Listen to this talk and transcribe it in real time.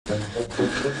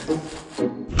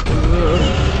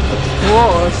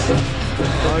Boss,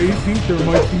 I think there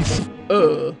might be some.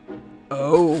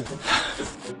 Oh.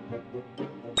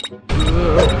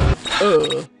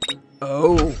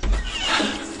 Oh.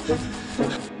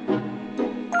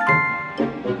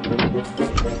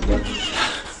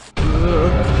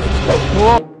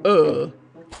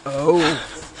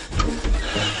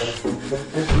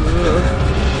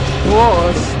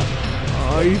 Boss,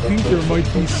 I think there might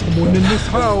be someone in this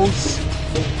house.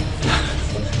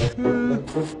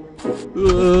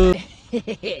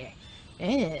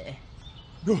 Yeah!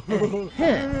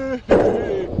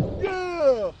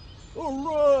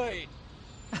 Alright!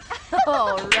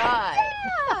 Alright.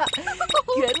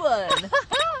 Good one.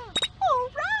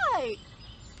 Alright.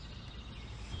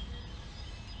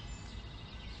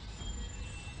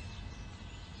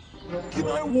 Can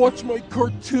I watch my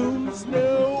cartoons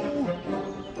now?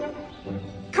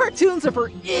 Cartoons are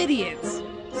for idiots.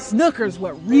 Snooker's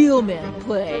what real men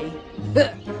play.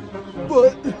 But...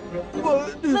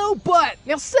 No but!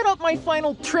 Now set up my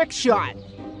final trick shot.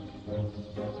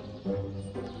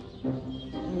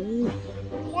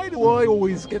 Why do I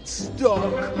always get stuck?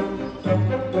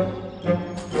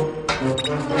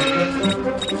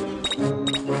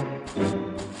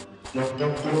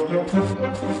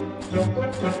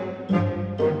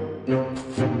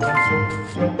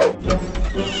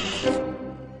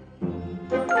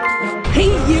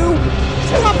 Hey you!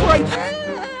 Stop right there!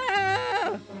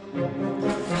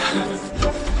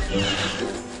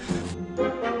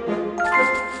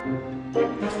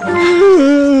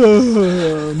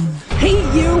 Hey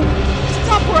you!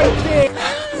 Stop right there!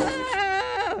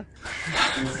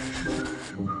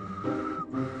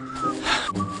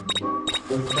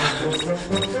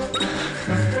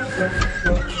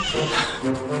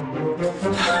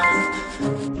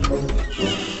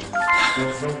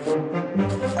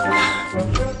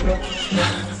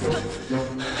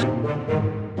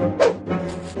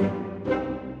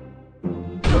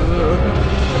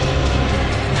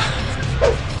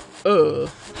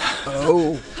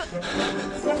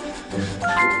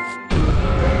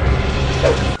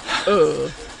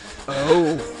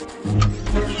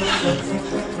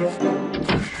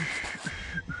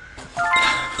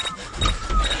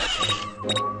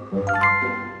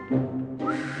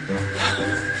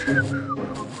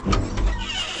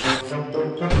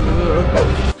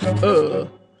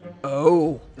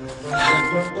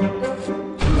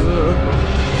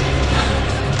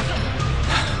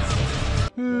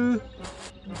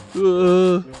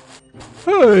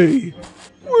 Hey!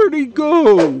 Where'd he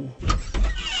go?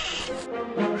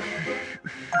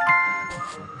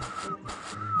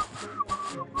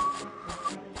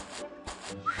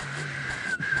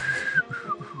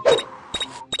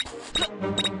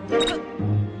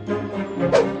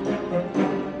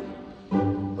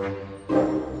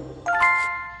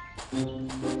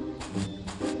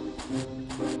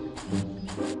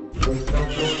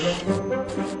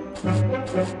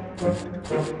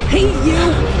 Hey you!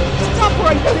 Stop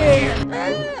right there!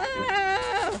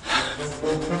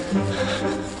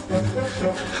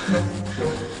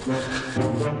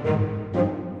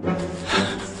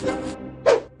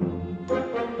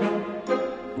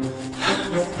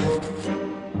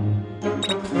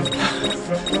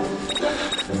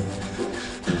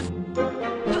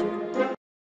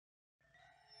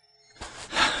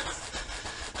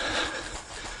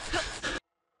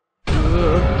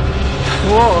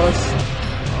 Boss,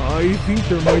 I think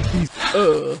there might be...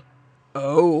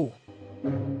 Oh.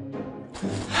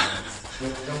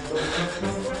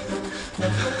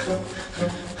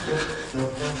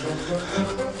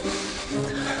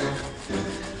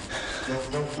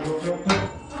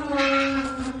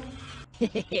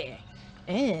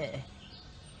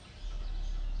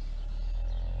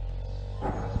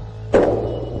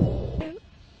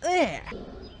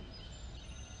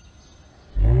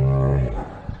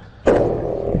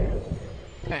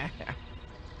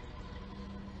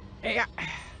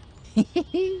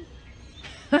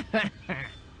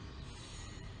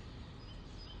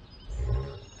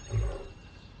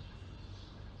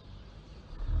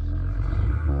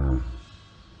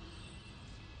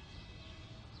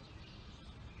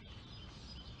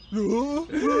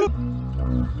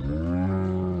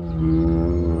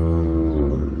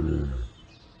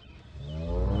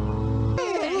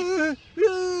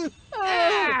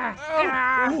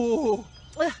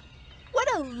 What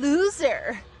a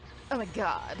loser! Oh my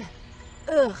god.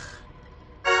 Ugh.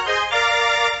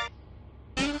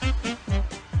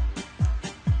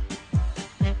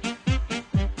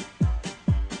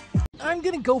 I'm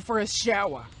gonna go for a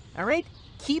shower, alright?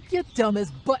 Keep your dumb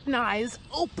as button eyes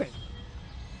open.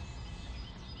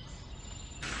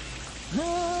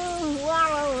 La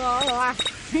la la la.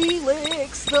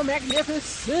 Felix the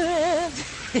Magnificent.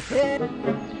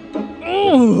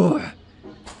 Ugh.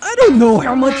 I don't know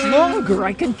how much longer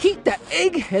I can keep that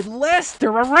egghead Lester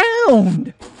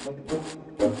around.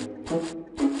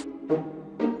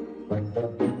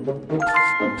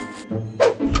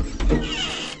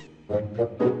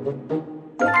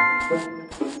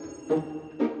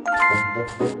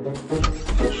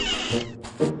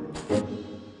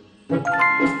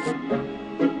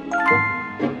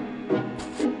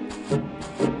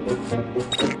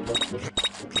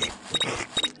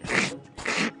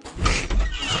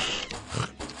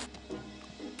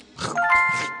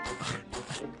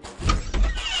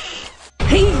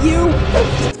 Hey, you!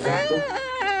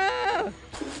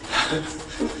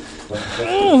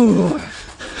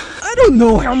 I don't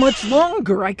know how much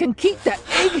longer I can keep that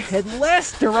egghead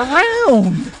Lester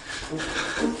around.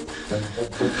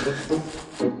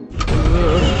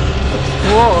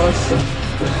 Boss,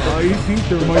 I think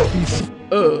there might be some.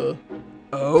 Oh.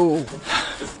 Oh.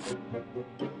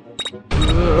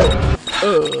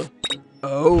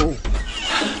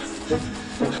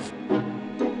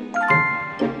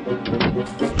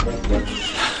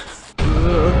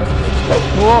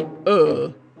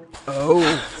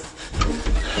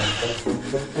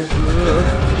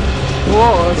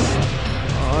 Boss,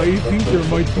 I think there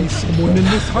might be someone in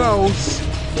this house.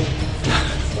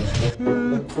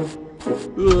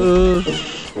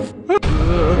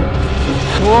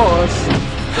 Boss,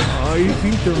 I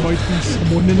think there might be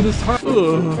someone in this house.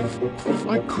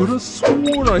 I could have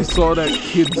sworn I saw that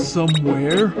kid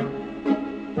somewhere.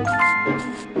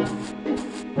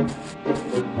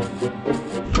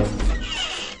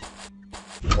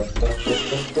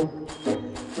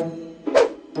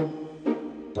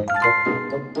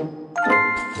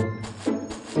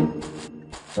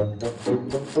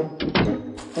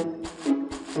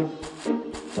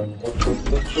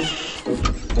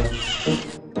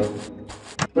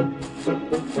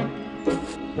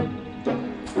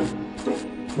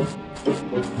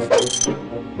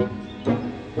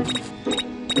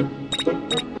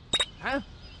 Huh?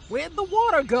 Where'd the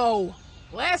water go?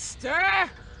 Lester!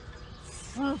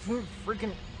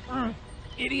 Freaking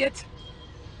idiot!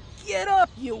 Get up,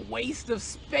 you waste of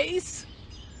space!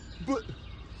 But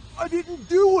I didn't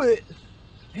do it.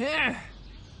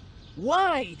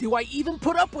 Why do I even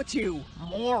put up with you,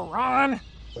 moron?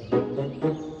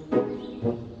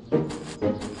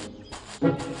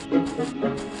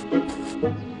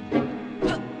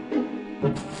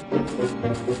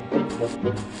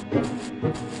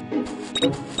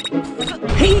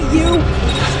 Hey, you!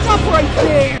 Stop right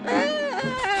there!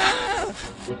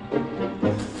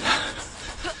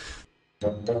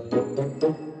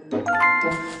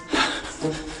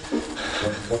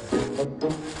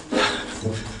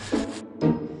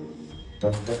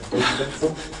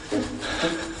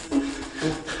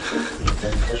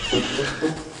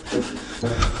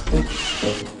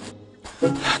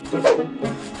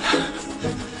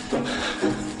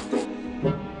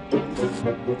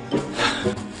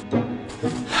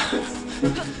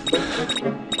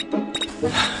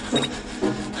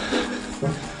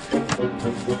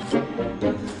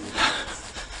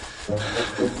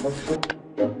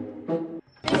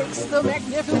 Felix the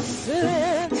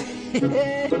Magnificent!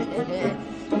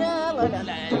 La la la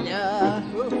la la!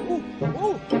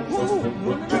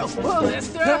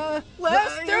 Lester!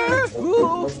 Lester!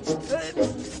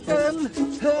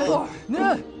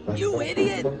 You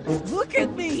idiot! Look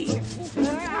at me!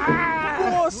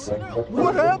 Boss,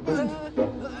 what happened?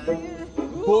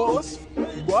 Boss,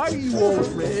 why are you all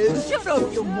red? Shut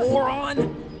up, you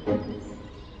moron!